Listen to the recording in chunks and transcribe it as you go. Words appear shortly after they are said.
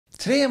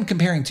Today I'm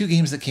comparing two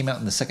games that came out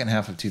in the second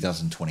half of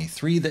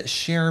 2023 that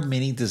share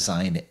many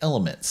design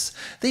elements.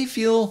 They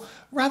feel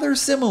rather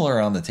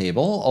similar on the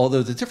table,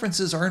 although the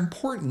differences are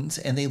important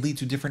and they lead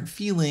to different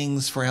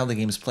feelings for how the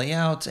games play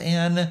out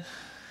and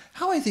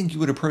how I think you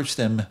would approach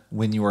them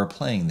when you are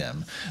playing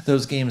them.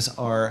 Those games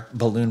are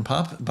Balloon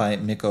Pop by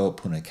Mikko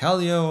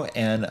Punakallio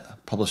and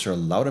publisher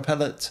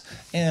Laudapalette,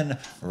 and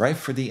Reif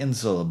for the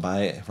Insel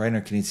by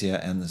Rainer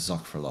Knizia and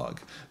Zockverlag.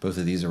 Both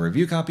of these are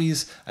review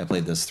copies. I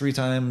played this 3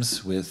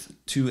 times with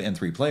 2 and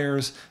 3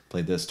 players,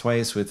 played this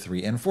twice with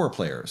 3 and 4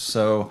 players.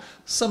 So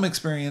some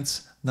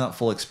experience, not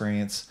full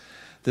experience.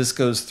 This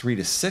goes 3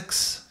 to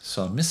 6,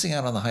 so I'm missing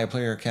out on the high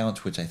player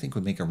count, which I think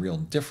would make a real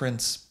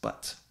difference,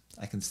 but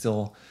I can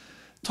still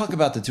talk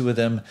about the two of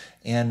them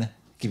and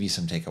give you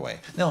some takeaway.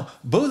 Now,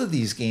 both of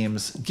these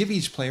games give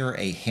each player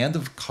a hand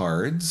of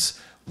cards,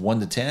 1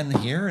 to 10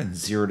 here and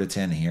 0 to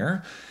 10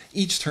 here.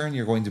 Each turn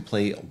you're going to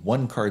play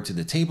 1 card to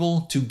the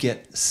table to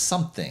get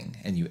something,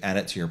 and you add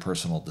it to your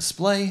personal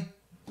display,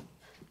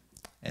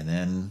 and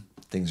then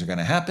things are going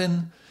to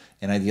happen,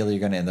 and ideally you're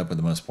going to end up with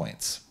the most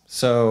points.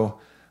 So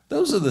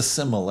those are the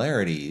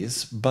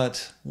similarities,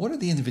 but what are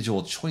the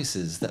individual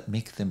choices that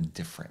make them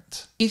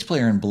different? Each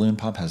player in Balloon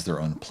Pop has their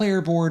own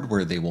player board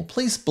where they will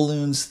place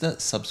balloons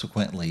that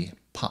subsequently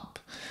pop.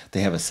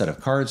 They have a set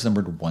of cards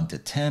numbered 1 to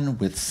 10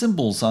 with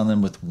symbols on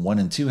them, with 1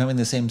 and 2 having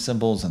the same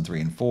symbols, and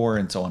 3 and 4,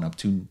 and so on up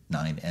to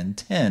 9 and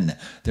 10.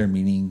 Their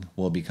meaning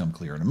will become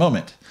clear in a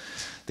moment.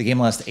 The game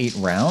lasts 8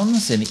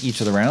 rounds. In each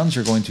of the rounds,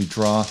 you're going to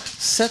draw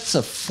sets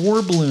of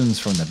 4 balloons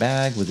from the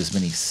bag with as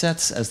many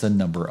sets as the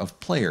number of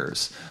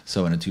players.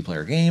 So in a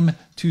 2-player game,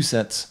 2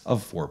 sets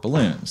of 4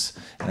 balloons.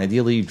 And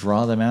ideally, you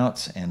draw them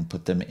out and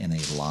put them in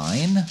a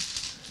line.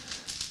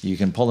 You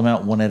can pull them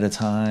out one at a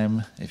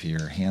time. If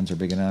your hands are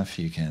big enough,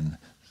 you can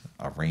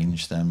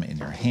arrange them in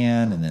your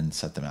hand and then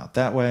set them out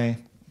that way.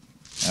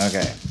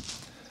 Okay.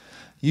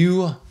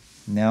 You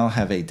now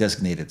have a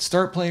designated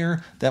start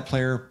player. That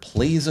player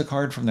plays a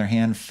card from their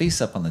hand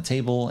face up on the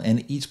table,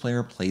 and each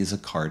player plays a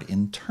card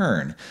in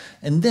turn.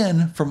 And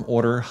then, from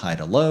order high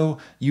to low,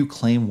 you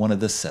claim one of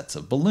the sets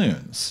of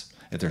balloons.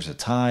 If there's a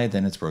tie,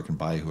 then it's broken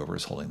by whoever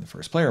is holding the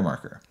first player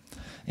marker.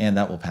 And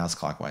that will pass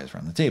clockwise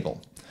around the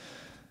table.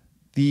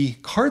 The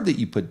card that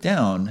you put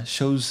down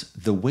shows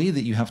the way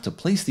that you have to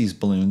place these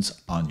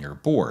balloons on your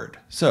board.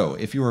 So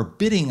if you are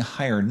bidding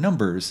higher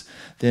numbers,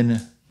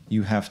 then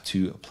you have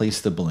to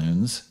place the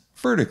balloons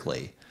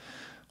vertically,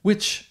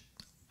 which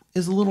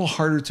is a little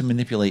harder to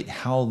manipulate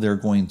how they're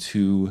going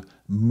to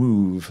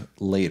move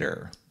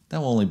later.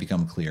 That will only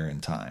become clear in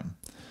time.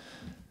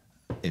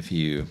 If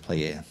you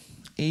play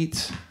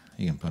 8,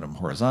 you can put them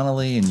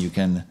horizontally, and you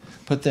can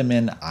put them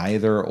in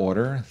either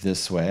order,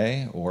 this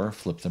way, or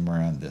flip them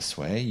around this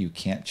way. You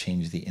can't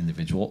change the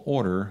individual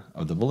order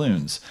of the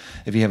balloons.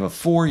 If you have a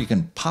 4, you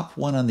can pop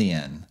one on the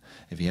end.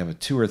 If you have a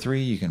 2 or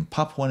 3, you can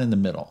pop one in the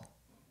middle.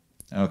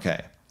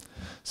 Okay.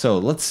 So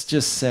let's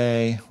just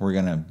say we're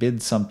going to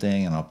bid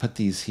something, and I'll put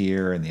these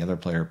here, and the other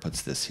player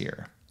puts this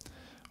here.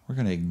 We're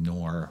going to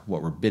ignore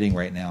what we're bidding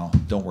right now.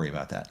 Don't worry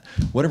about that.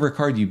 Whatever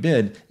card you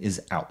bid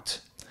is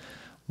out.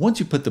 Once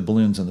you put the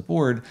balloons on the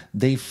board,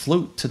 they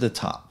float to the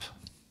top.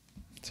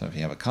 So if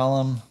you have a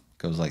column,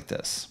 it goes like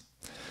this.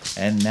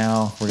 And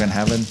now we're going to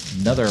have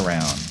another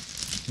round.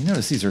 You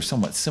notice these are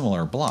somewhat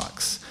similar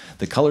blocks.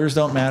 The colors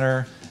don't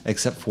matter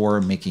except for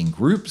making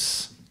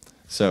groups.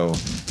 So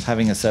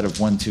having a set of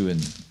 1, 2,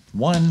 and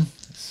 1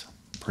 is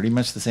pretty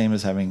much the same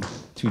as having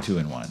 2, 2,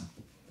 and 1.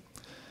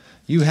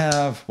 You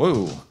have,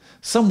 whoa,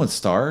 some with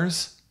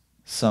stars,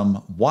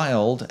 some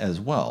wild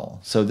as well.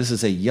 So this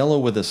is a yellow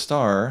with a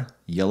star,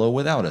 yellow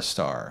without a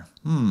star.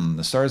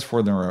 The stars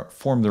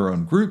form their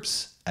own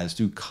groups, as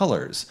do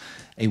colors.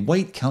 A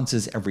white counts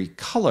as every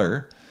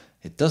color.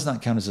 It does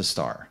not count as a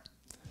star.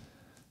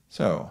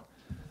 So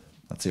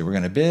let's see, we're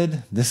going to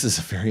bid. This is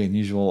a very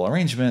unusual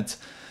arrangement.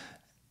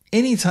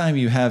 Anytime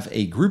you have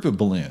a group of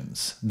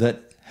balloons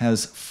that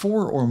has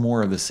 4 or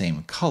more of the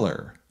same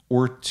color,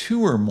 or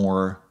 2 or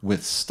more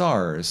with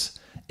stars,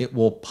 it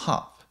will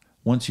pop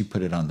once you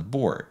put it on the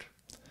board.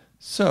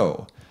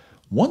 So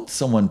once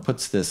someone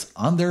puts this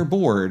on their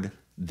board,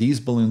 these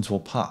balloons will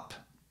pop.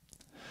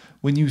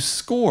 When you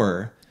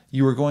score,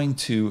 you are going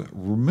to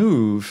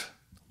remove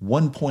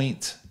 1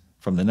 point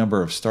from the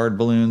number of starred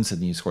balloons, and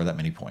then you score that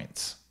many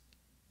points.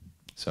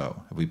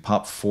 So if we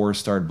pop 4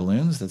 starred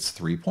balloons, that's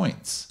 3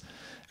 points.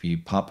 If you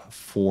pop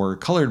 4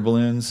 colored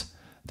balloons,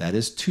 that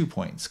is 2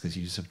 points, because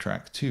you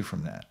subtract 2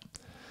 from that.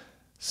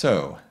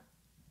 So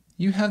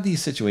you have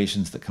these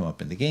situations that come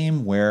up in the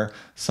game where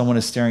someone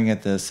is staring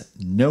at this,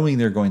 knowing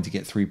they're going to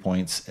get 3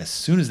 points as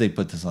soon as they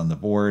put this on the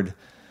board.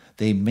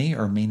 They may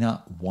or may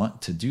not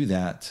want to do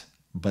that,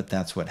 but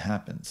that's what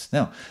happens.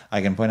 Now,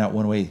 I can point out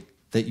one way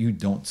that you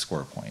don't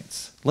score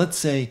points. Let's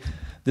say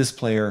this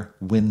player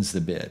wins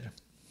the bid.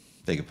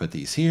 They could put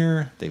these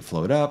here, they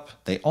float up,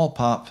 they all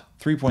pop,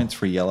 3 points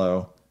for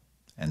yellow,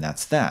 and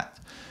that's that.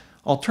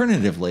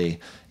 Alternatively,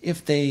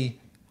 if they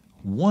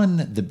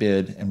won the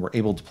bid and were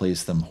able to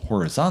place them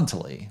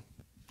horizontally,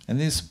 and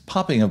this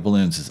popping of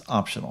balloons is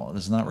optional, it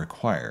is not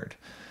required,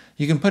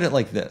 You can put it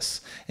like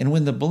this. And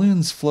when the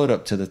balloons float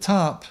up to the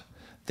top,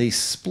 they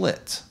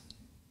split.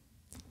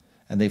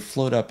 And they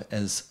float up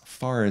as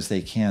far as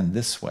they can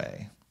this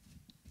way.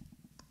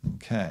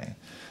 Okay.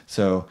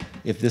 So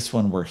if this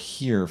one were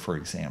here, for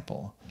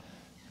example,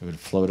 it would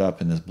float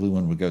up and this blue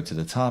one would go to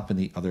the top and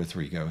the other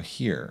three go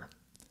here.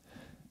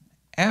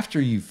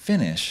 After you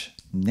finish,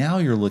 now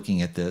you're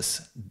looking at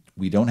this.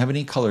 We don't have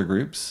any color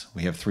groups.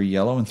 We have 3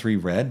 yellow and 3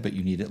 red, but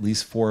you need at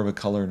least 4 of a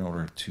color in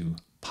order to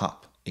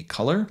pop a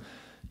color.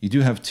 You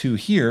do have 2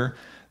 here.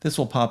 This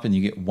will pop and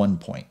you get 1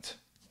 point.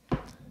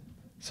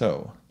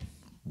 So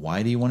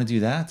why do you want to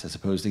do that as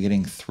opposed to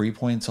getting 3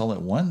 points all at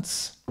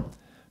once?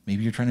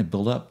 Maybe you're trying to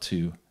build up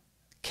to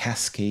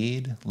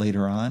cascade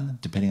later on,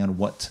 depending on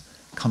what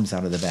comes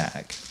out of the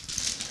bag.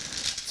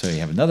 So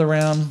you have another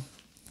round.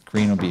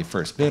 Green will be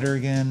first bidder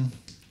again.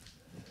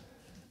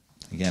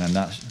 Again, I'm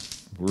not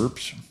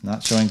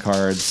showing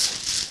cards.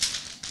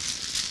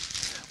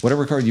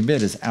 Whatever card you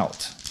bid is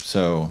out.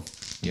 So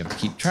you have to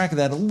keep track of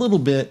that a little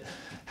bit.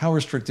 How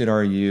restricted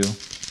are you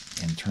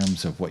in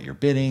terms of what you're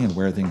bidding and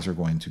where things are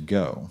going to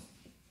go?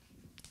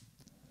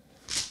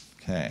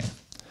 Okay.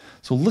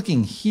 So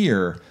looking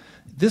here,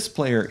 this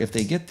player, if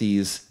they get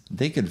these,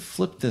 they could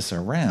flip this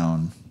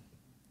around.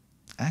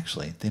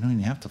 Actually, they don't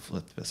even have to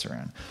flip this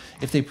around.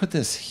 If they put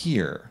this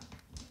here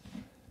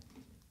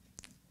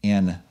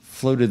and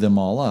floated them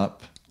all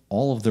up,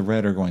 all of the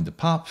red are going to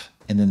pop,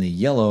 and then the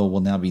yellow will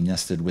now be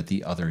nested with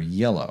the other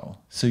yellow.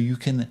 So you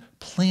can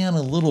plan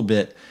a little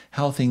bit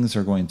how things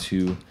are going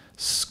to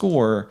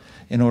score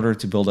in order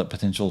to build up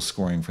potential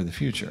scoring for the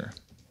future.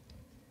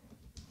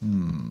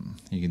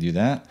 You can do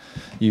that.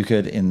 You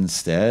could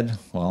instead,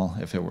 well,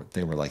 if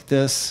they were like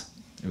this,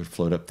 it would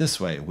float up this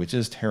way, which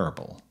is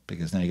terrible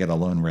because now you got a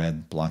lone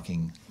red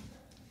blocking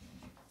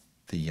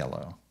the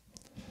yellow.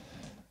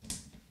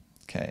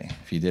 Okay,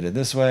 if you did it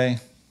this way,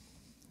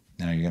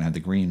 now you're going to have the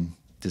green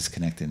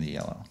disconnecting the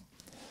yellow.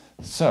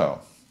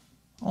 So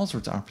all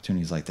sorts of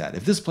opportunities like that.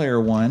 If this player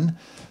won,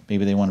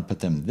 maybe they want to put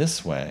them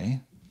this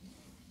way.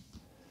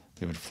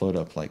 They would float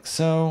up like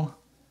so.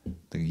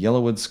 The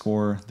yellow would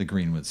score, the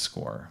green would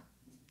score,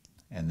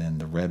 and then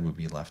the red would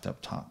be left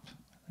up top.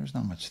 There's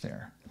not much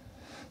there.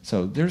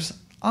 So there's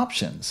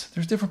options.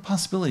 There's different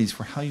possibilities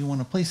for how you want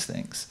to place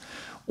things.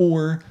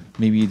 Or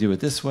maybe you do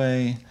it this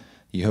way.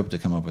 You hope to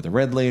come up with a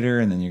red later,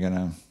 and then you're going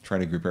to try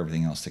to group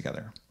everything else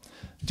together.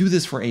 Do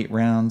this for 8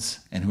 rounds,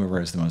 and whoever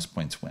has the most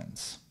points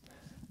wins.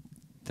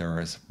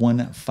 There is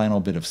one final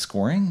bit of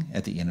scoring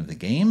at the end of the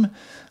game.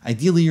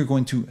 Ideally, you're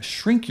going to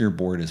shrink your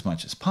board as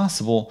much as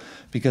possible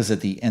because at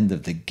the end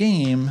of the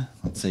game,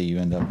 let's say you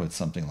end up with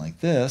something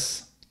like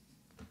this,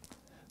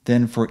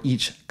 then for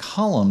each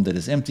column that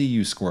is empty,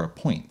 you score a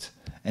point.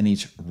 And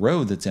each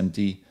row that's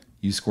empty,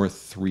 you score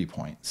 3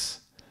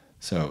 points.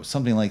 So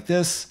something like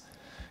this,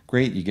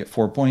 great, you get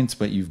 4 points,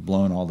 but you've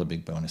blown all the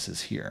big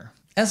bonuses here.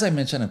 As I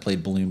mentioned, I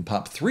played Balloon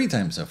Pop 3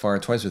 times so far,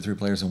 twice with 3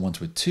 players and once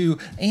with 2,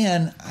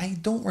 and I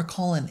don't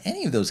recall in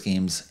any of those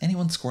games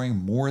anyone scoring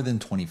more than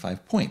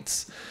 25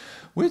 points,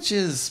 which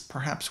is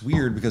perhaps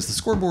weird because the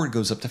scoreboard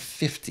goes up to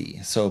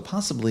 50, so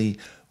possibly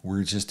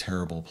we're just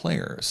terrible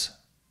players.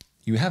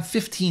 You have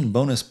 15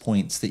 bonus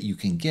points that you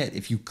can get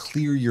if you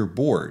clear your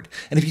board,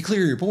 and if you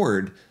clear your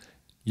board,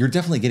 you're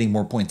definitely getting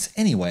more points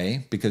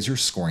anyway because you're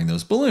scoring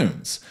those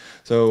balloons.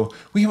 So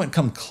we haven't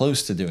come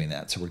close to doing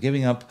that. So we're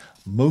giving up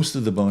most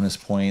of the bonus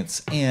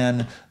points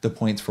and the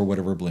points for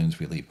whatever balloons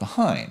we leave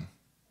behind.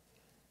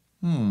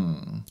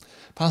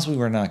 Possibly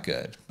we're not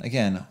good.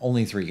 Again,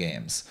 only 3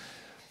 games.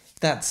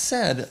 That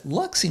said,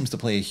 luck seems to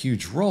play a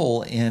huge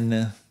role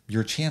in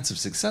your chance of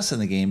success in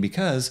the game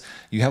because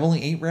you have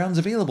only 8 rounds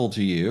available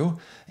to you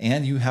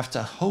and you have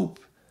to hope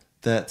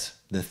that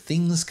the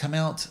things come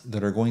out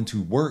that are going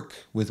to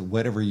work with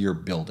whatever you're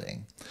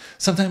building.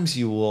 Sometimes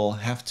you will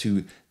have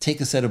to take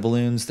a set of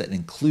balloons that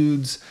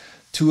includes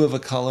 2 of a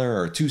color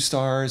or 2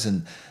 stars,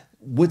 and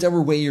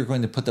whatever way you're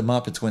going to put them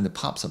up, it's going to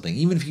pop something,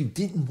 even if you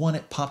didn't want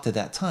it popped at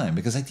that time,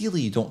 because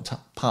ideally you don't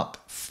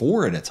pop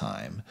 4 at a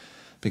time,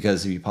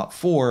 because if you pop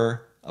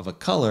 4 of a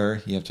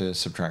color, you have to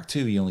subtract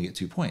 2, you only get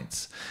 2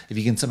 points. If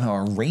you can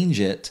somehow arrange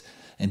it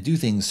and do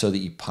things so that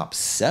you pop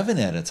 7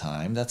 at a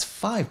time, that's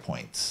 5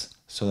 points.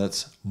 So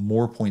that's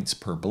more points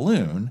per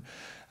balloon.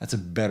 That's a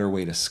better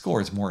way to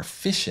score. It's more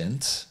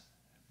efficient.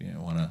 You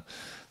want to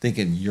think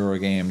in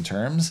Eurogame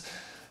terms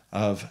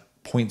of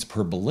points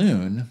per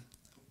balloon,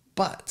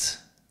 but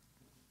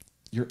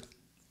you're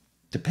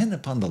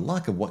dependent upon the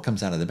luck of what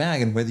comes out of the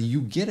bag and whether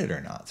you get it or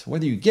not.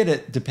 Whether you get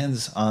it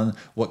depends on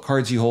what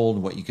cards you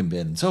hold, what you can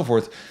bid, and so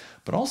forth.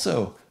 But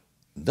also,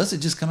 does it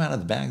just come out of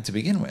the bag to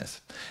begin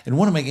with? In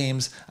one of my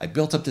games, I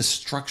built up this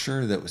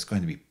structure that was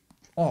going to be,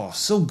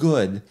 so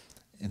good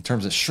in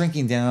terms of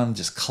shrinking down,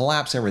 just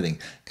collapse everything.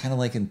 Kind of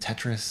like in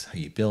Tetris, how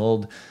you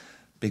build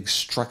big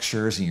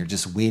structures and you're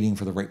just waiting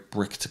for the right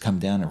brick to come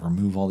down and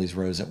remove all these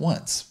rows at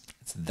once.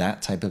 It's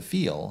that type of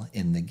feel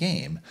in the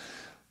game.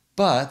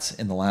 But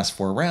in the last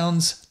 4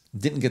 rounds,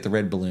 didn't get the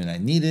red balloon I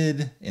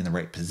needed in the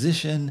right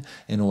position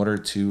in order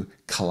to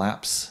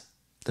collapse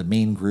the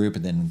main group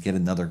and then get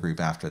another group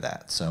after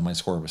that. So my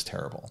score was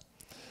terrible.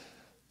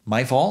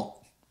 My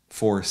fault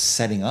for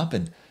setting up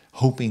and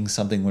hoping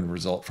something would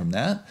result from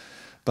that.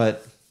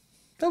 But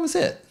that was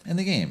it in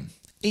the game.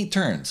 8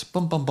 turns,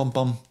 bum, bum, bum,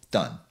 bum,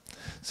 done.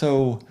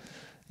 So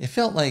it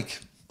felt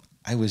like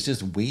I was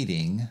just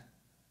waiting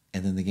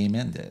and then the game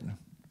ended.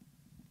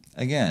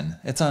 Again,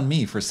 it's on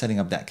me for setting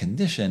up that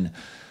condition,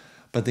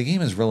 but the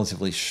game is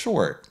relatively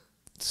short.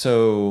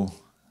 So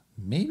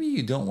maybe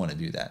you don't want to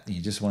do that.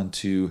 You just want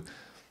to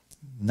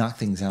knock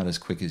things out as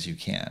quick as you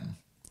can.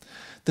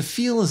 The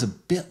feel is a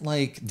bit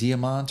like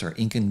Diamant or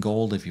Ink and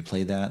Gold if you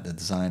play that, the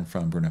design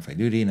from Bruno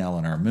Faiduti and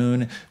Eleanor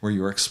Moon, where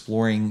you're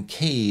exploring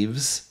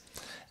caves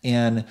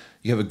and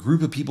you have a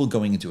group of people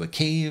going into a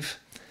cave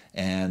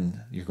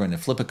and you're going to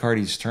flip a card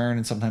each turn,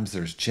 and sometimes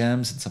there's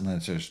gems and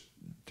sometimes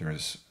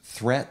there's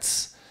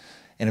threats.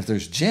 And if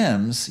there's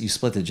gems, you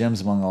split the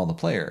gems among all the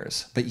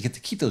players, but you get to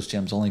keep those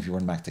gems only if you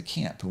run back to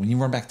camp. But when you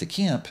run back to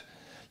camp,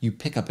 you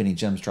pick up any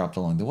gems dropped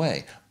along the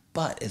way.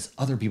 But as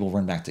other people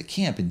run back to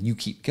camp and you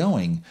keep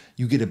going,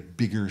 you get a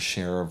bigger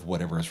share of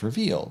whatever is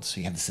revealed. So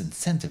you have this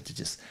incentive to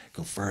just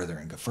go further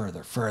and go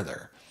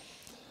further.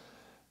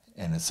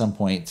 And at some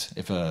point,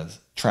 if a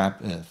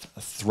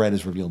threat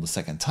is revealed a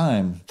second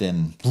time,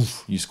 then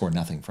poof, you score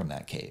nothing from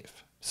that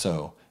cave.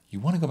 So you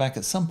want to go back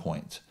at some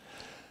point.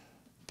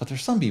 But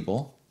there's some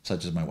people,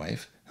 such as my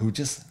wife, who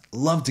just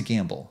love to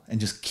gamble and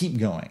just keep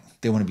going.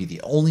 They want to be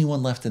the only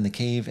one left in the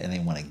cave and they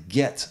want to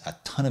get a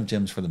ton of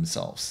gems for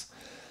themselves.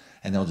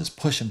 And they'll just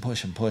push and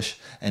push and push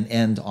and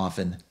end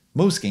often,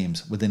 most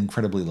games, with an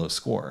incredibly low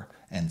score.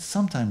 And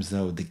sometimes,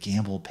 though, the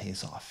gamble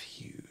pays off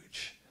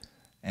huge.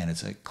 And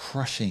it's a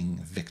crushing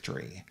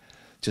victory.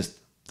 Just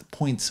the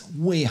points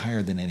way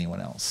higher than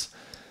anyone else.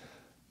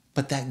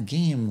 But that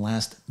game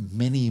lasts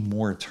many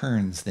more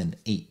turns than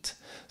 8.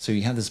 So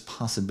you have this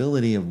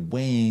possibility of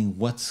weighing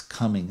what's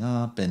coming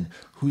up and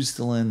who's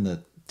still in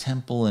the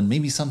temple. And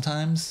maybe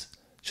sometimes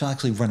she'll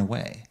actually run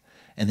away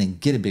and then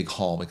get a big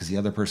haul because the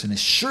other person is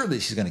sure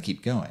that she's going to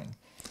keep going.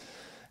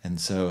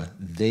 And so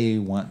they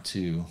want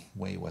to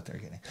weigh what they're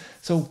getting.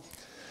 So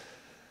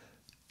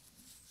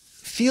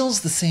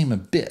feels the same a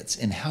bit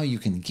in how you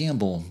can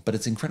gamble, but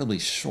it's incredibly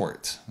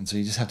short. And so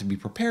you just have to be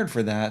prepared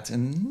for that.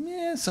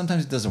 And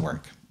sometimes it doesn't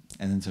work.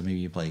 And then so maybe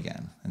you play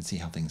again and see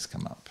how things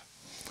come up.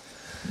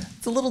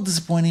 It's a little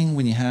disappointing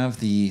when you have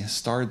the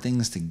starred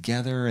things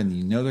together and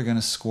you know they're going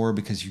to score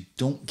because you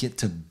don't get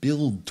to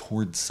build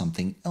towards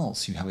something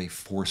else. You have a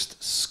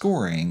forced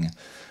scoring,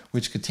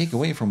 which could take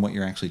away from what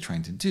you're actually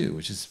trying to do,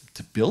 which is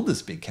to build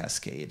this big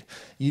cascade.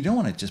 You don't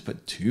want to just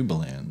put 2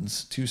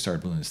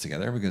 starred balloons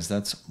together because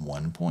that's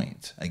 1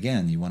 point.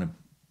 Again, you want to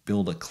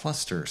build a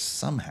cluster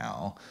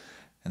somehow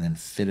and then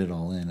fit it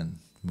all in and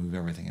move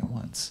everything at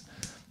once.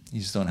 You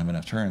just don't have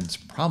enough turns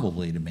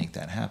probably to make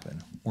that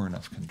happen or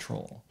enough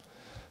control.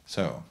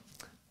 So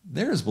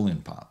there's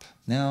Balloon Pop.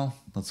 Now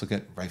let's look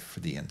at Reif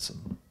für the Insel.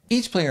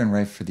 Each player in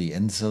Reif für the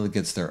Insel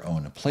gets their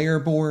own player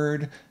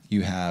board.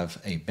 You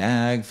have a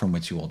bag from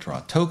which you will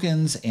draw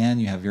tokens,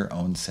 and you have your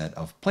own set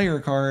of player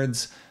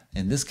cards,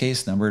 in this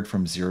case numbered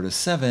from 0 to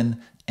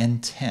 7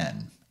 and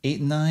 10. 8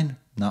 and 9,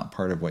 not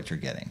part of what you're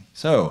getting.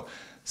 So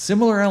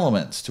similar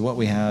elements to what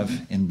we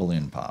have in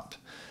Balloon Pop.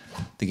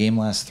 The game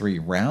lasts 3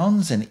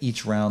 rounds, and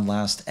each round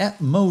lasts at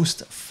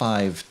most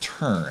 5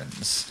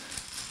 turns.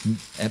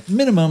 At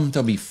minimum,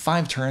 there'll be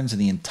 5 turns in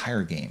the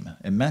entire game.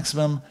 At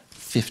maximum,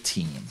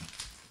 15.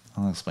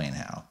 I'll explain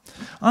how.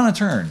 On a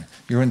turn,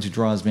 you're going to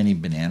draw as many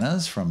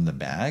bananas from the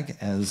bag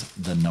as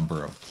the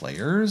number of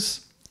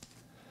players.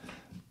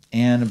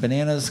 And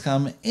bananas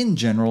come, in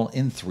general,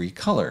 in 3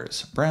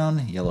 colors.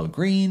 Brown, yellow,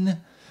 green.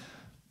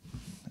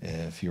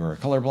 If you're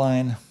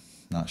colorblind,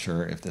 not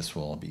sure if this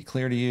will be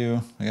clear to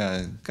you.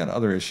 I got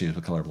other issues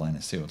with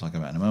colorblindness too. We'll talk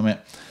about in a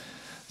moment.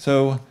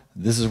 So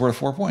this is worth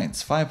 4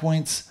 points. 5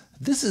 points.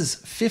 This is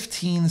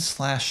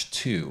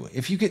 15/2.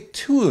 If you get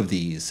 2 of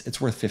these,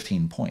 it's worth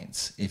 15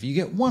 points. If you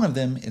get 1 of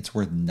them, it's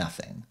worth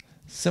nothing.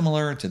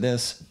 Similar to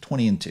this,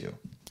 20 and 2.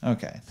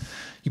 Okay.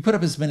 You put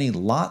up as many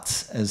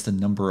lots as the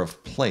number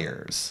of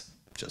players,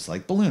 just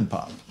like Balloon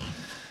Pop.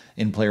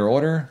 In player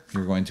order,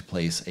 you're going to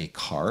place a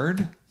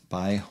card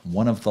by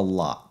one of the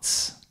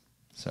lots.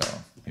 So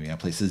maybe I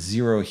place a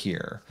 0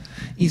 here.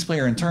 Each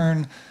player in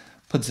turn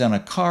puts down a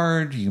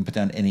card. You can put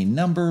down any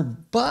number,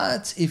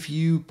 but if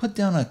you put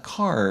down a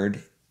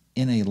card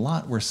in a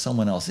lot where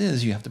someone else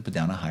is, you have to put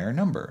down a higher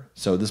number.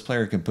 So this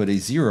player can put a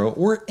 0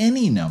 or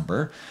any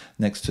number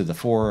next to the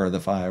 4 or the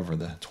 5 or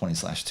the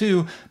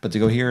 20/2, but to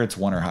go here, it's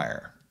 1 or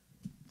higher.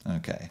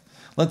 Okay,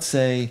 let's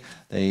say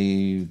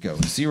they go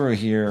 0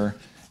 here,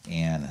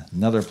 and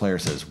another player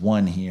says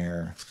 1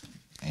 here,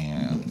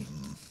 and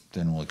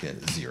then we'll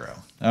get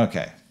 0.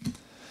 Okay.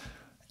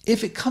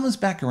 If it comes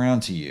back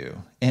around to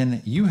you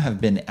and you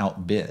have been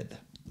outbid,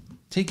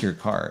 take your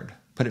card,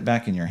 put it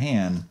back in your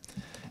hand,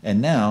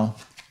 and now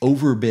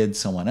overbid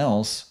someone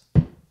else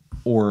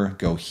or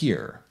go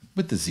here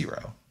with the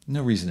 0.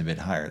 No reason to bid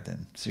higher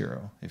than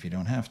 0 if you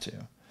don't have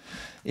to.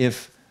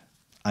 If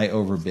I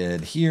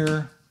overbid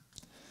here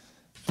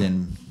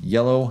then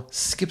yellow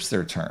skips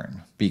their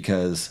turn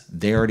because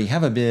they already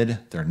have a bid.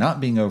 They're not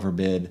being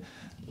overbid.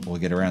 We'll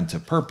get around to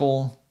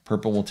purple.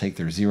 Purple will take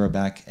their 0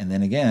 back and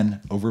then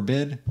again,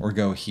 overbid or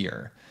go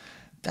here.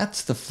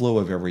 That's the flow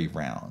of every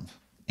round.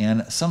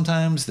 And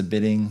sometimes the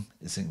bidding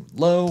is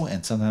low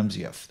and sometimes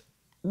you have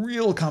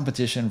real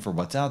competition for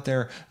what's out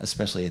there,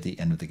 especially at the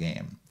end of the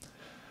game.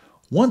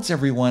 Once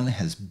everyone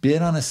has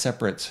bid on a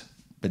separate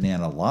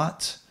banana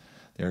lot,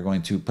 they're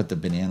going to put the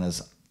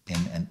bananas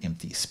in an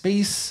empty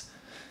space.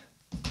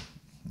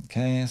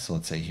 Okay, so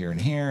let's say here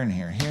and here and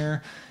here and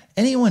here.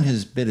 Anyone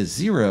who's bid a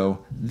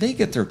 0, they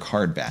get their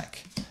card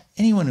back.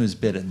 Anyone who's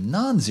bid a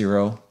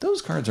non-zero,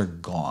 those cards are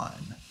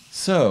gone.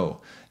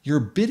 So your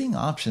bidding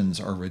options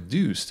are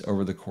reduced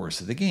over the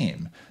course of the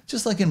game.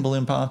 Just like in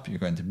Balloon Pop, you're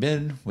going to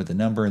bid with a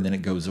number and then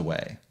it goes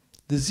away.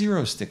 The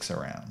 0 sticks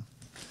around.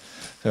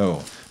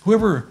 So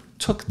whoever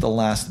took the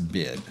last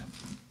bid,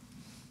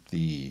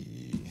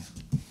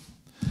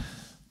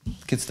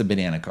 gets the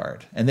banana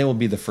card, and they will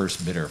be the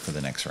first bidder for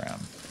the next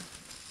round.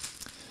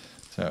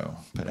 So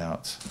put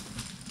out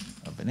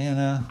a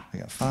banana. I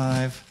got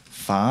 5,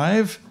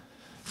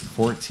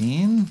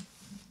 14.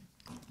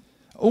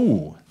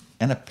 Oh,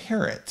 and a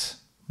parrot.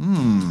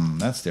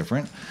 That's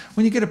different.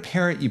 When you get a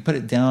parrot, you put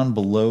it down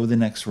below the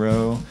next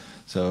row.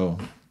 So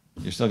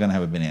you're still going to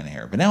have a banana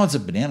here. But now it's a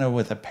banana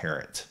with a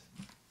parrot.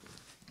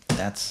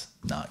 That's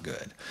not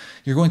good.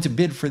 You're going to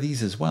bid for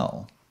these as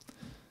well.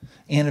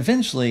 And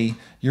eventually,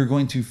 you're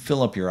going to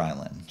fill up your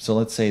island. So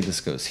let's say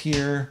this goes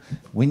here.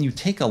 When you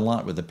take a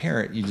lot with a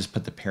parrot, you just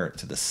put the parrot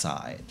to the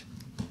side.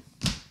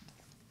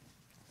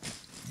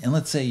 And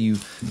let's say you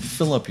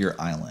fill up your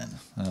island.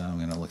 I'm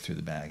going to look through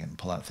the bag and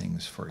pull out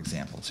things for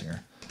examples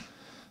here.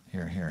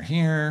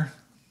 Here.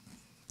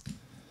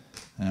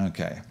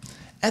 Okay.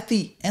 At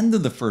the end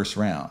of the first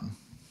round,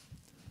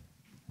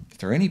 if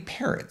there are any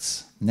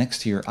parrots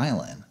next to your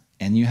island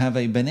and you have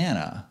a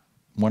banana,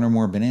 one or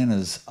more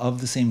bananas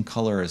of the same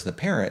color as the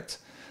parrot,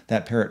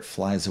 that parrot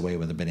flies away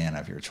with a banana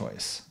of your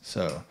choice.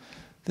 So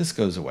this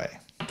goes away.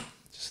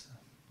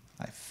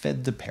 I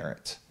fed the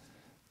parrot.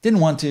 Didn't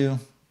want to,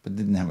 but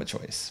didn't have a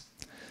choice.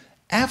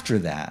 After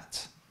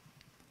that,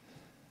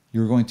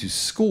 you're going to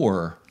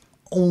score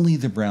only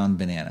the brown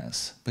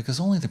bananas because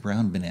only the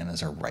brown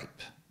bananas are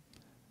ripe.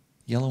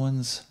 Yellow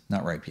ones,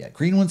 not ripe yet.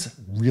 Green ones,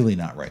 really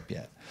not ripe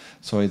yet.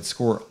 So I'd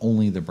score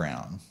only the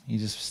brown. You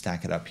just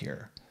stack it up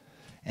here.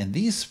 And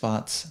these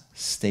spots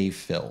stay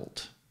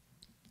filled.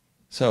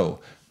 So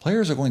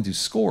players are going to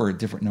score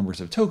different numbers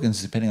of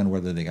tokens depending on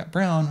whether they got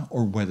brown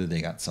or whether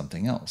they got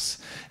something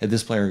else. If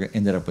this player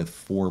ended up with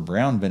 4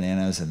 brown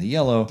bananas and the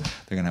yellow,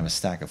 they're going to have a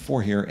stack of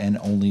 4 here and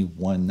only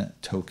 1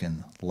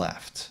 token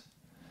left.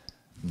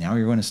 Now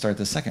you're going to start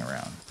the second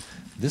round.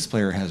 This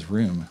player has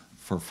room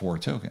for 4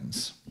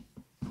 tokens.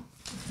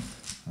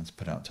 Let's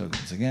put out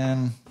tokens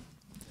again.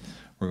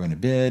 We're going to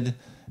bid.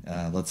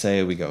 Let's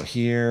say we go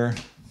here,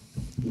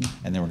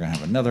 and then we're going to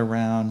have another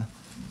round.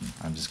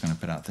 I'm just going to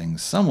put out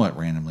things somewhat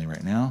randomly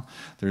right now.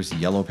 There's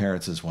yellow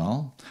parrots as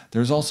well.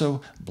 There's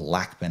also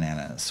black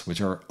bananas,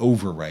 which are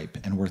overripe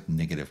and worth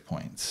negative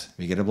points. If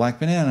you get a black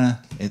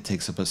banana, it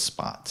takes up a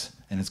spot,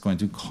 and it's going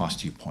to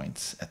cost you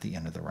points at the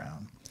end of the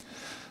round.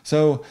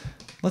 So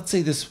let's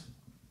say this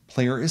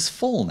player is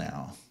full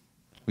now.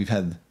 We've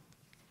had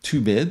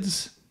 2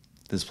 bids.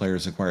 This player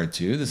has acquired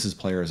 2. This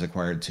player has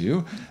acquired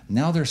 2.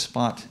 Now their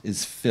spot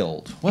is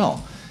filled.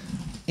 Well,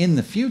 in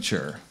the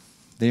future,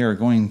 they are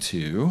going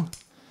to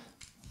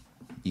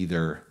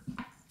either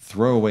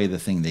throw away the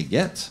thing they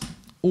get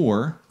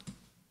or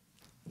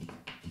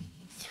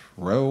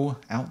throw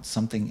out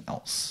something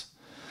else.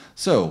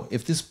 So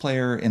if this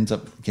player ends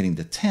up getting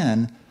the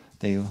 10,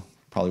 they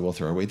probably will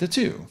throw away the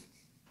 2.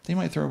 They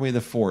might throw away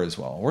the 4 as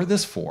well, or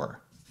this 4.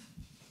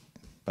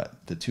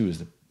 But the 2 is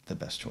the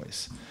best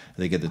choice. If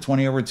they get the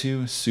 20 over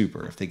 2,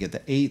 super. If they get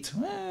the 8,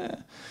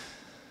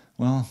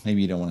 well,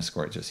 maybe you don't want to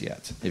score it just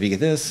yet. If you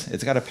get this,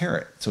 it's got a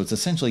parrot. So it's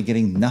essentially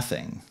getting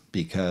nothing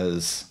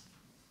because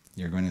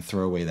you're going to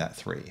throw away that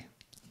 3.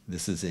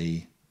 This is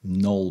a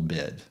null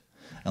bid,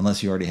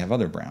 unless you already have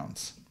other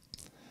browns.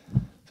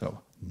 So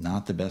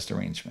not the best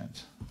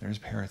arrangement. There's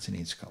parrots in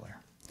each color.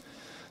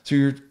 So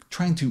you're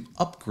trying to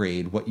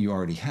upgrade what you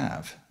already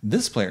have.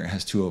 This player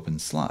has 2 open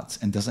slots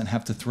and doesn't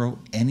have to throw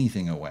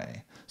anything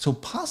away. So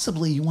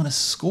possibly you want to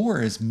score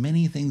as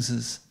many things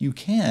as you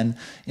can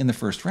in the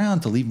first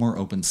round to leave more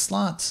open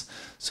slots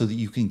so that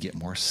you can get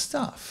more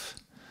stuff.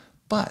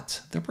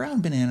 But the brown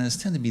bananas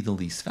tend to be the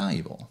least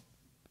valuable.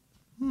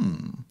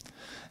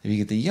 If you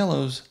get the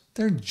yellows,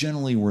 they're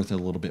generally worth a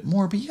little bit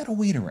more, but you got to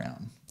wait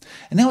around.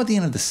 And now at the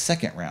end of the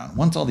second round,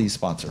 once all these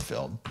spots are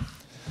filled,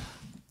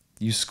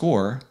 you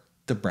score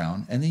the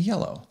brown and the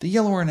yellow. The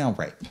yellow are now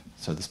ripe.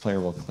 So this player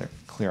will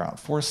clear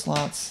out 4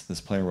 slots. This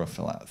player will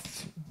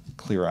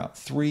clear out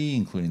 3,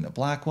 including the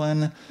black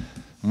one.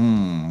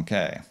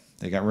 Okay.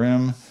 They got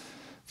room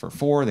for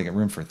 4. They got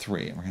room for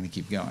 3. And we're going to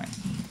keep going.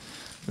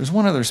 There's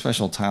one other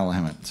special tile I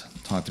haven't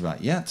talked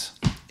about yet.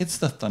 It's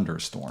the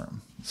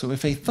thunderstorm. So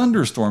if a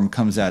thunderstorm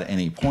comes out at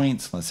any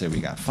point, let's say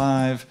we got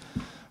 5,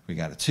 We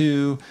got a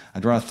 2.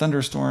 I draw a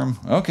thunderstorm.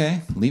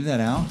 Okay, leave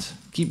that out.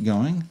 Keep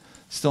going.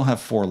 Still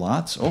have 4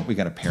 lots. Oh, we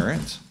got a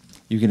parrot.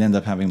 You can end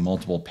up having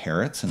multiple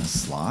parrots in a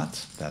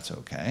slot. That's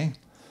okay.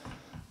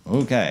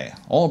 Okay,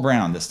 all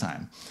brown this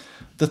time.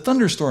 The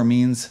thunderstorm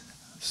means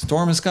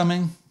storm is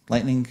coming,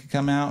 lightning could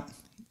come out.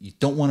 You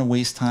don't want to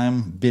waste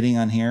time bidding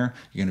on here.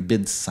 You're going to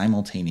bid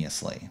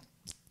simultaneously.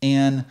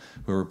 And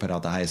whoever put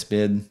out the highest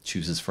bid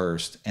chooses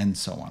first, and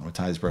so on, with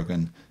ties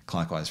broken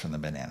clockwise from the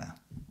banana.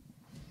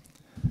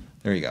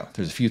 There you go.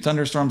 There's a few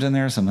thunderstorms in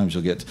there. Sometimes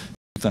you'll get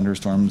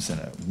thunderstorms in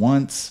at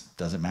once.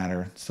 Doesn't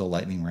matter. Still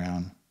lightning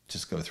round.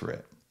 Just go through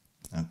it.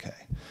 Okay.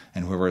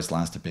 And whoever is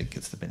last to pick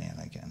gets the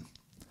banana again.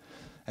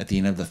 At the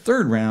end of the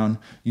 3rd round,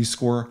 you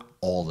score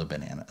all the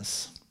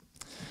bananas.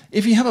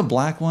 If you have a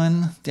black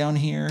one down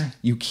here,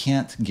 you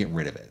can't get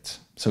rid of it.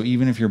 So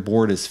even if your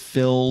board is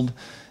filled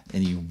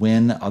and you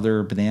win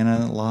other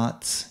banana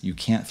lots, you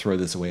can't throw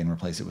this away and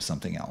replace it with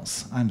something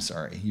else. I'm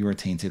sorry. You are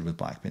tainted with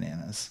black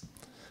bananas.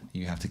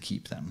 You have to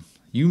keep them.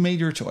 You made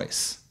your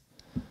choice.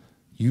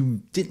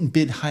 You didn't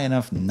bid high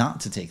enough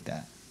not to take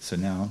that. So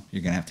now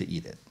you're going to have to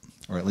eat it,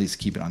 or at least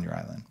keep it on your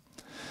island.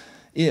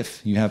 If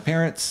you have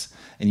parrots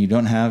and you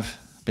don't have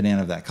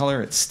banana of that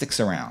color, it sticks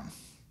around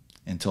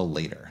until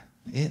later.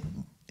 It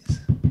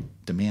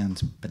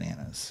demands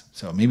bananas.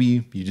 So maybe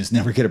you just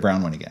never get a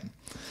brown one again.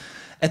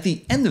 At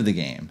the end of the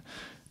game,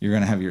 you're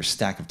going to have your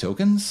stack of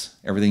tokens,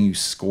 everything you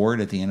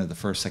scored at the end of the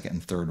 1st, 2nd,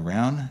 and 3rd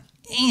round,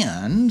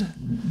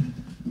 and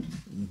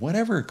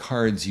whatever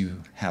cards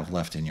you have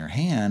left in your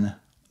hand,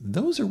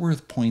 those are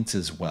worth points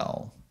as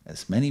well.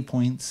 As many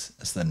points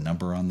as the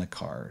number on the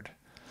card.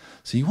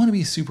 So you want to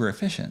be super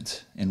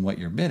efficient in what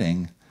you're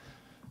bidding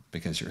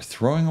because you're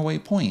throwing away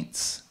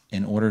points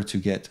in order to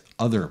get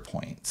other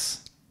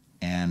points.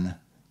 And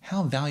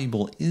how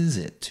valuable is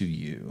it to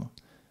you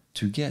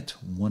to get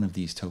one of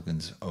these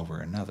tokens over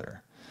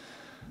another?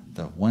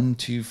 The 1,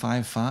 2,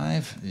 5,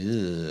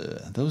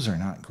 5, those are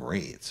not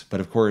great. But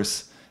of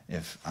course,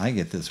 if I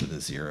get this with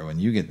a 0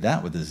 and you get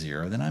that with a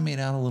 0, then I made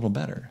out a little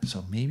better.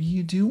 So maybe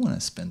you do want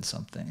to spend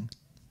something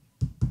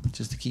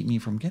just to keep me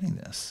from getting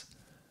this.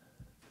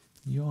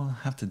 You'll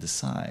have to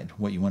decide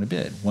what you want to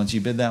bid. Once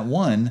you bid that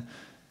 1,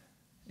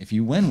 if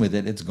you win with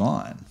it, it's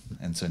gone.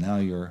 And so now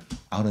you're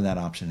out of that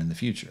option in the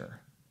future.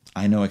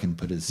 I know I can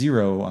put a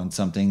 0 on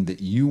something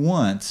that you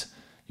want.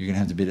 You're going to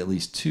have to bid at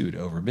least 2 to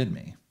overbid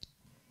me.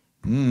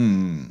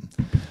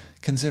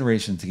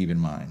 Consideration to keep in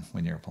mind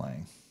when you're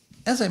playing.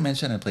 As I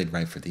mentioned, I played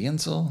Reif for the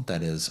Insel,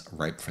 that is,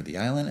 Ripe for the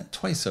Island,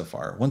 twice so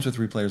far, once with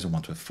 3 players and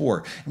once with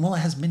 4. And while it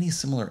has many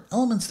similar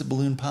elements to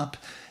Balloon Pop,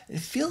 it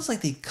feels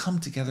like they come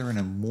together in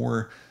a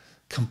more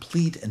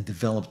complete and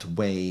developed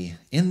way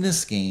in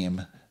this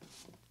game,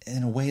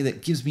 in a way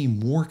that gives me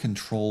more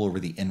control over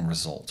the end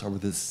result, over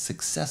the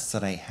success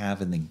that I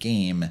have in the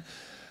game.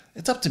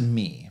 It's up to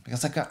me,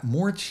 because I've got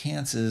more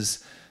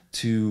chances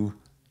to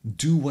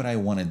do what I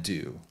want to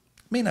do.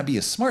 It may not be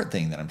a smart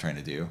thing that I'm trying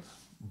to do,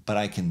 but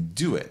I can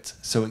do it.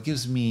 So it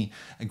gives me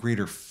a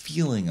greater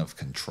feeling of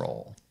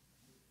control.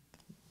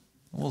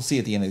 We'll see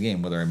at the end of the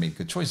game whether I made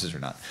good choices or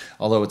not.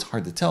 Although it's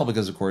hard to tell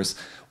because, of course,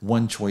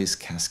 one choice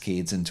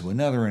cascades into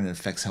another and it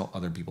affects how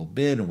other people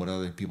bid and what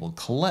other people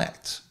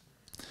collect.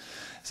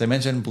 As I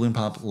mentioned, Balloon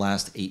Pop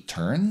lasts 8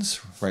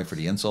 turns, right for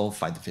the Insel,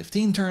 5 to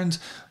 15 turns.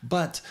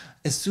 But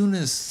as soon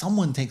as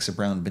someone takes a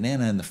brown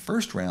banana in the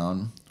first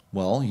round,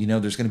 well, you know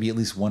there's going to be at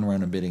least 1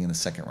 round of bidding in the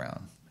second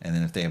round. And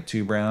then if they have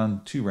 2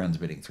 brown, 2 rounds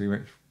of bidding,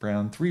 3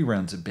 brown, 3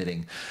 rounds of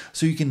bidding.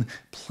 So you can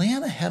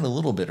plan ahead a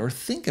little bit or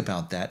think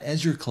about that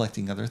as you're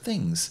collecting other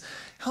things.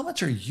 How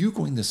much are you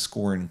going to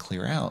score and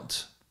clear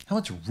out? How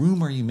much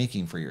room are you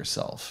making for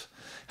yourself?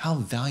 How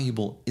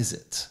valuable is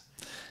it?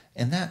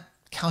 And that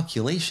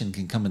calculation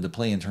can come into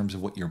play in terms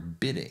of what you're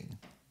bidding.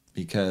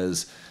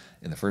 Because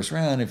in the first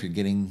round, if you're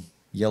getting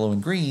yellow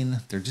and green,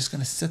 they're just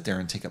going to sit there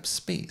and take up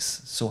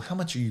space. So how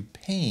much are you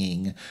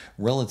paying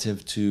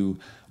relative to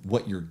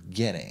what you're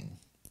getting?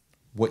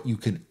 What you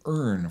can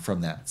earn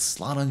from that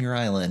slot on your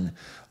island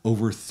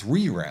over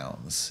 3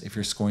 rounds if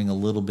you're scoring a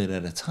little bit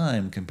at a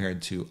time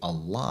compared to a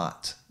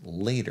lot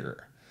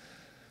later.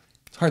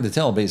 It's hard to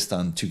tell based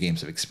on 2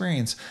 games of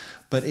experience,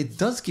 but it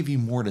does give you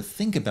more to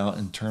think about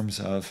in terms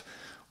of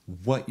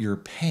what you're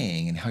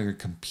paying and how you're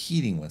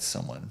competing with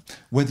someone.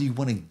 Whether you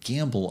want to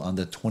gamble on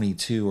the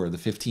 22 or the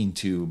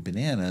 15-2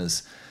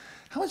 bananas,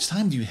 how much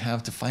time do you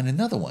have to find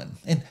another one?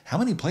 And how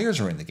many players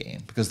are in the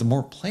game? Because the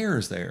more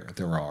players there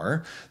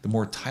are, the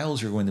more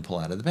tiles you're going to pull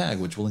out of the bag,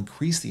 which will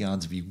increase the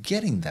odds of you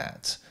getting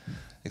that.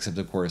 Except,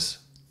 of course,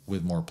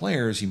 with more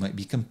players, you might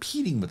be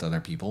competing with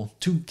other people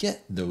to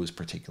get those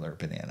particular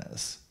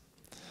bananas.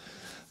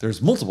 There's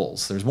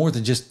multiples. There's more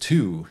than just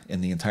 2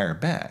 in the entire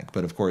bag.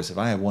 But of course, if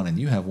I have 1 and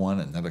you have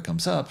 1 and another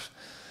comes up,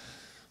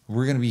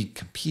 we're going to be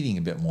competing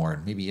a bit more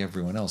and maybe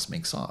everyone else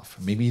makes off.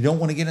 Maybe you don't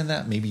want to get in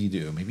that. Maybe you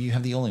do. Maybe you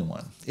have the only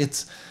one.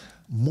 It's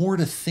more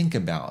to think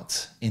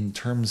about in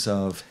terms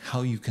of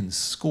how you can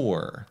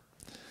score.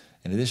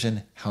 In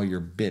addition, how you're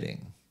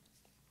bidding.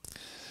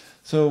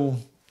 So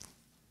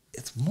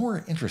it's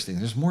more interesting.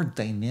 There's more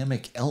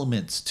dynamic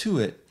elements to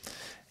it.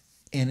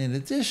 And in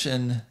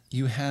addition,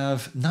 you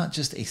have not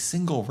just a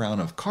single round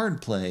of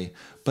card play,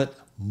 but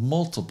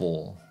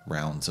multiple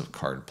rounds of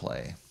card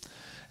play.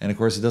 And of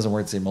course, it doesn't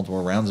work to say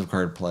multiple rounds of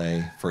card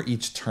play for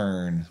each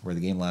turn where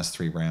the game lasts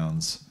 3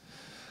 rounds.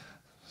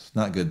 It's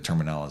not good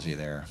terminology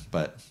there,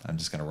 but I'm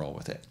just going to roll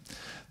with it.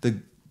 The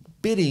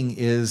bidding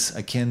is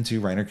akin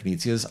to Reiner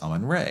Knizia's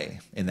Amun-Re.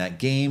 In that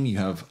game, you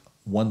have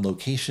one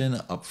location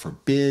up for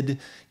bid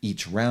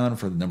each round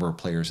for the number of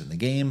players in the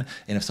game.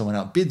 And if someone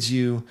outbids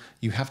you,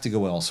 you have to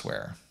go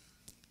elsewhere.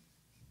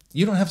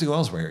 You don't have to go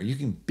elsewhere. You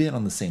can bid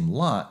on the same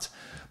lot,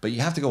 but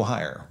you have to go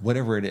higher,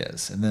 whatever it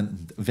is. And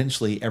then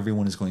eventually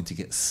everyone is going to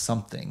get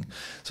something.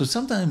 So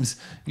sometimes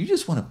you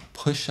just want to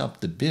push up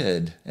the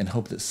bid and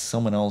hope that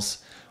someone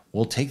else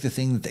will take the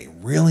thing that they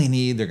really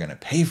need. They're going to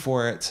pay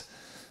for it.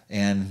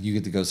 And you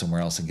get to go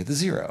somewhere else and get the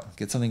 0.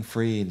 Get something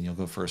free and you'll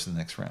go first in the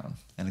next round.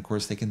 And of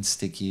course they can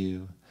stick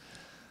you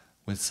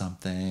with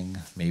something.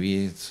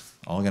 Maybe it's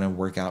all going to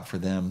work out for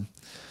them.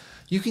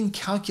 You can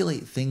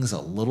calculate things a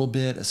little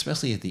bit,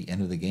 especially at the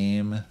end of the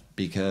game,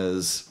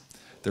 because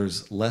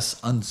there's less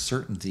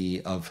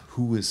uncertainty of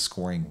who is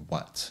scoring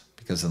what.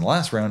 Because in the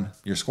last round,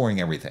 you're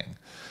scoring everything.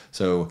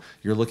 So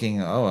you're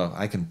looking, oh,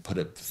 I can put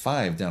a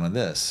 5 down on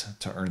this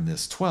to earn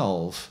this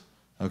 12.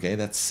 Okay,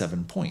 that's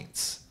 7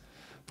 points.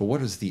 But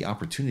what is the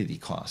opportunity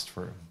cost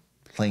for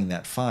playing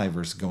that 5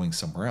 versus going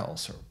somewhere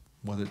else, or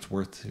what it's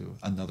worth to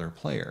another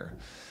player?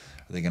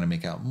 Are they going to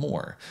make out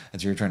more?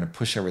 And so you're trying to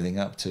push everything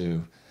up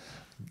to,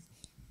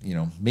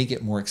 make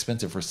it more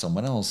expensive for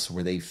someone else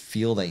where they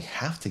feel they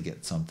have to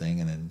get something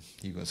and then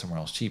you go somewhere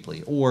else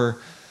cheaply. Or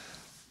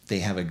they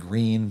have a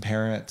green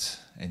parrot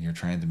and you're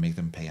trying to make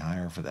them pay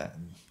higher for that,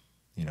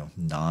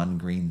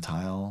 non-green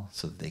tile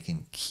so that they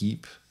can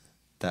keep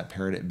that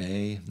parrot at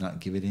bay, not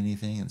give it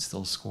anything and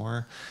still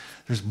score.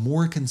 There's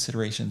more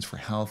considerations for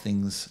how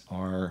things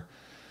are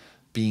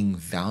being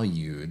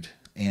valued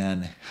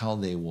and how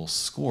they will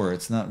score.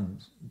 It's not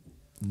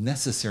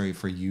necessary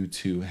for you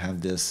to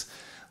have this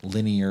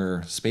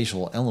linear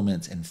spatial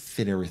element and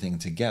fit everything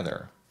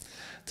together.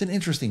 It's an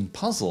interesting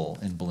puzzle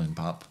in Balloon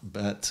Pop,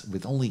 but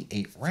with only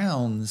 8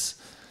 rounds,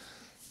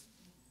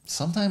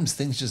 sometimes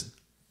things just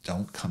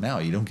don't come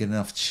out. You don't get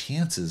enough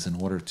chances in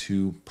order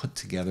to put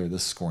together the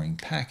scoring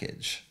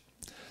package.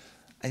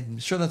 I'm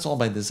sure that's all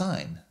by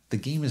design. The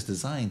game is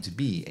designed to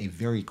be a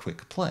very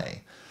quick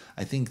play.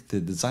 I think the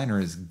designer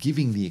is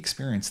giving the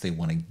experience they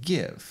want to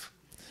give.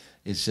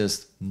 It's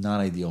just not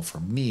ideal for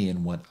me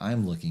and what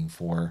I'm looking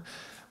for,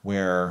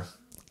 where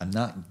I'm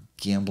not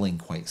gambling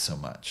quite so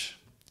much.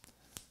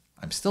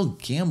 I'm still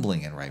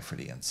gambling in Reif for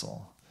the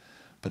Insel,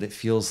 but it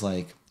feels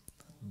like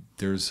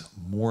there's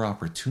more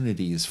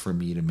opportunities for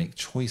me to make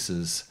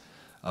choices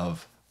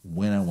of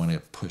when I want to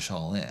push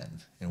all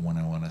in and when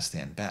I want to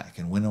stand back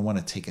and when I want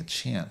to take a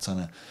chance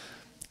on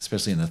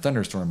especially in the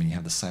thunderstorm and you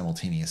have the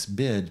simultaneous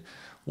bid,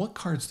 what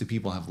cards do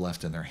people have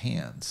left in their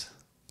hands?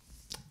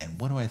 And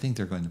what do I think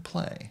they're going to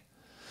play?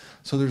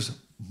 So there's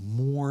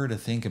more to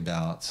think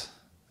about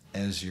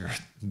as you're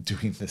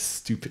doing this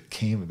stupid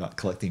game about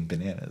collecting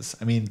bananas.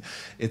 I mean,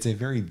 it's a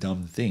very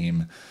dumb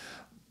theme,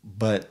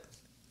 but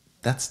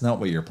that's not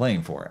what you're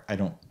playing for. I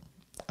don't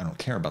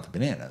care about the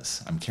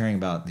bananas. I'm caring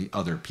about the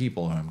other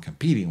people who I'm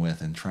competing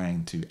with and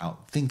trying to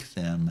outthink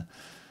them,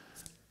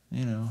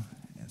 and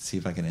see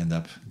if I can end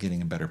up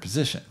getting a better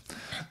position.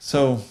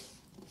 So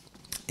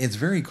it's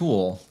very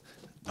cool.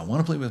 I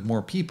want to play with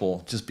more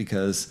people just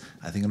because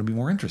I think it'll be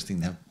more interesting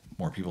to have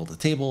more people at the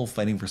table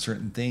fighting for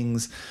certain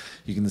things.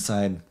 You can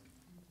decide,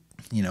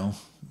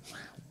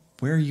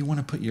 where you want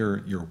to put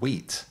your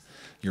weight,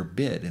 your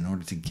bid in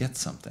order to get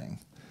something.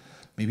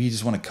 Maybe you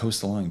just want to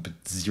coast along and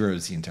put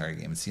 0s the entire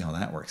game and see how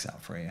that works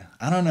out for you.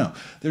 I don't know.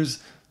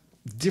 There's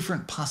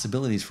different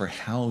possibilities for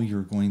how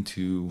you're going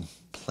to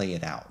play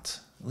it out.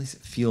 At least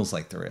it feels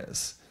like there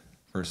is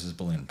versus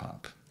Balloon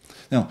Pop.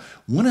 Now,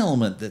 one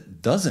element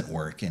that doesn't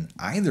work in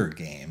either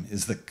game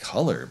is the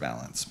color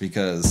balance,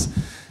 because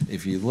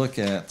if you look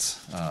at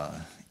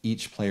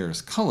each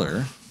player's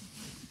color,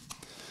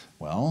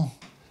 well,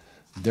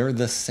 they're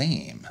the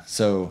same.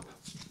 So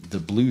the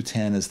blue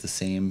 10 is the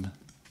same.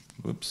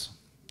 Whoops.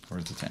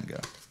 Where's the 10 go?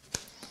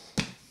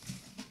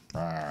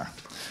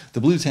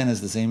 The blue 10 is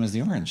the same as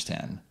the orange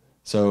 10.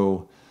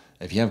 So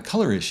if you have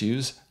color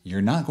issues,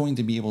 you're not going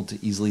to be able to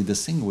easily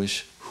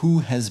distinguish who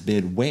has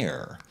bid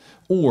where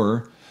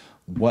or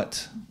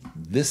what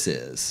this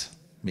is.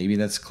 Maybe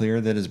that's clear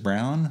that is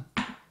brown,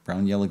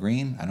 yellow,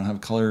 green. I don't have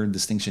color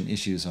distinction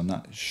issues, so I'm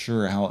not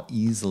sure how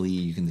easily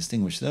you can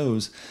distinguish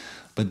those,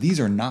 but these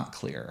are not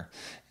clear.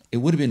 It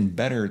would have been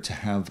better to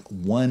have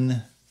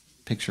one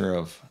picture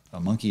of a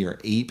monkey or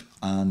ape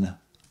on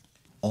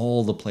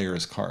all the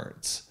players'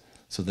 cards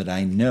so that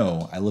I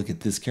know I look at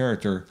this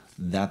character,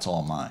 that's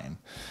all mine.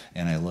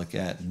 And I look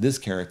at this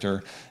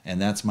character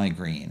and that's my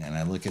green. And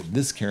I look at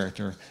this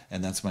character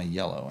and that's my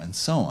yellow, and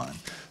so on.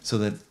 So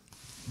that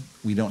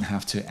we don't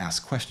have to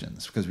ask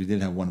questions, because we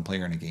did have one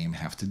player in a game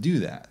have to do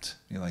that.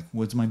 You're like,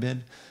 what's my bid?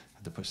 I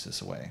have to push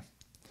this away.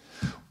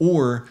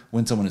 Or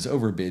when someone is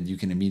overbid, you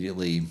can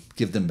immediately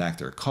give them back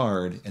their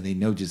card and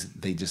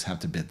they just have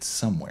to bid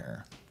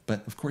somewhere.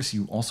 But of course,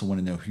 you also want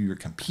to know who you're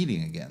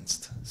competing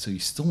against. So you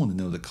still want to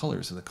know the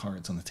colors of the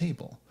cards on the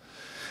table.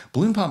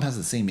 Balloon Pop has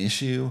the same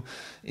issue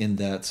in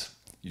that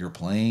you're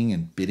playing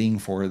and bidding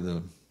for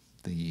the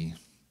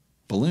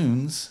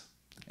balloons,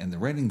 and the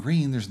red and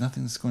green, there's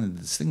nothing that's going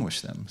to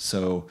distinguish them.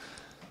 So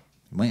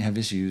you might have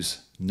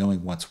issues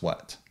knowing what's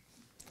what.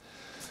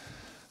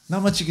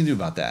 Not much you can do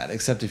about that,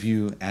 except if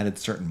you added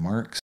certain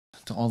marks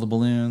to all the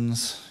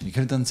balloons. You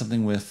could have done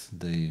something with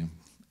the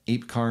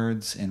ape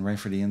cards in Reif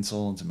for the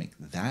Insel to make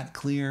that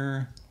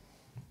clear.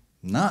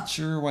 Not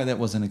sure why that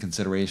wasn't a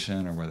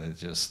consideration, or whether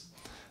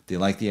they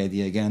like the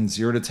idea. Again,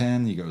 0 to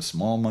 10, you go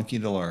small monkey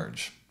to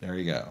large. There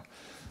you go.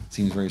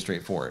 Seems very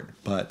straightforward,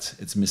 but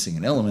it's missing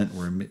an element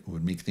where it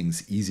would make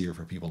things easier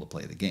for people to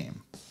play the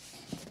game.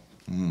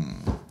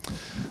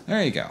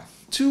 There you go.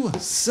 2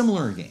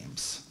 similar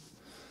games.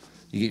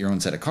 You get your own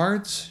set of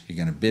cards. You're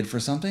going to bid for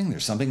something.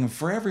 There's something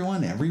for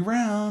everyone every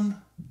round.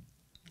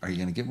 Are you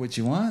going to get what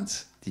you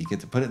want? Do you get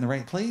to put it in the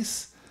right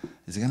place?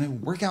 Is it going to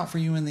work out for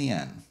you in the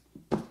end?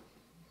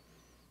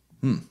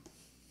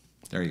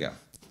 There you go.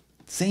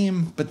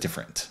 Same, but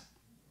different.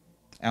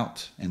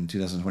 Out in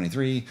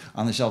 2023,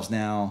 on the shelves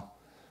now.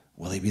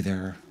 Will they be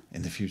there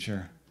in the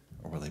future?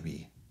 Or will they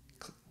be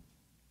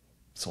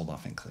sold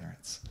off in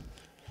clearance?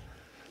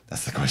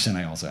 That's the question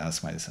I also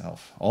ask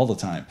myself all the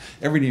time.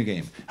 Every new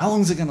game. How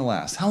long is it going to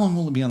last? How long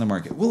will it be on the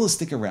market? Will it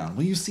stick around?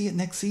 Will you see it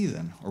next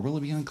season? Or will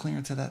it be on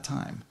clearance at that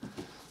time?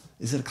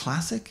 Is it a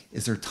classic?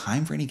 Is there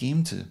time for any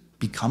game to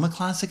become a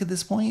classic at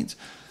this point?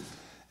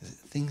 Is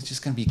things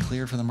just going to be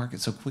cleared for the market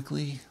so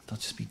quickly they'll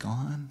just be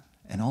gone?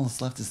 And all that's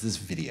left is this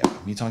video.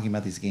 Me talking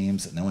about these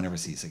games that no one ever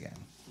sees again.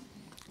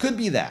 Could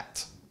be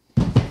that.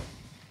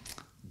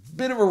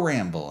 Bit of a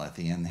ramble at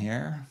the end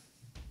here.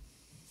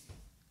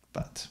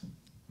 But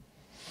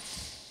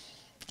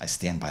I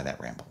stand by that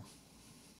ramble.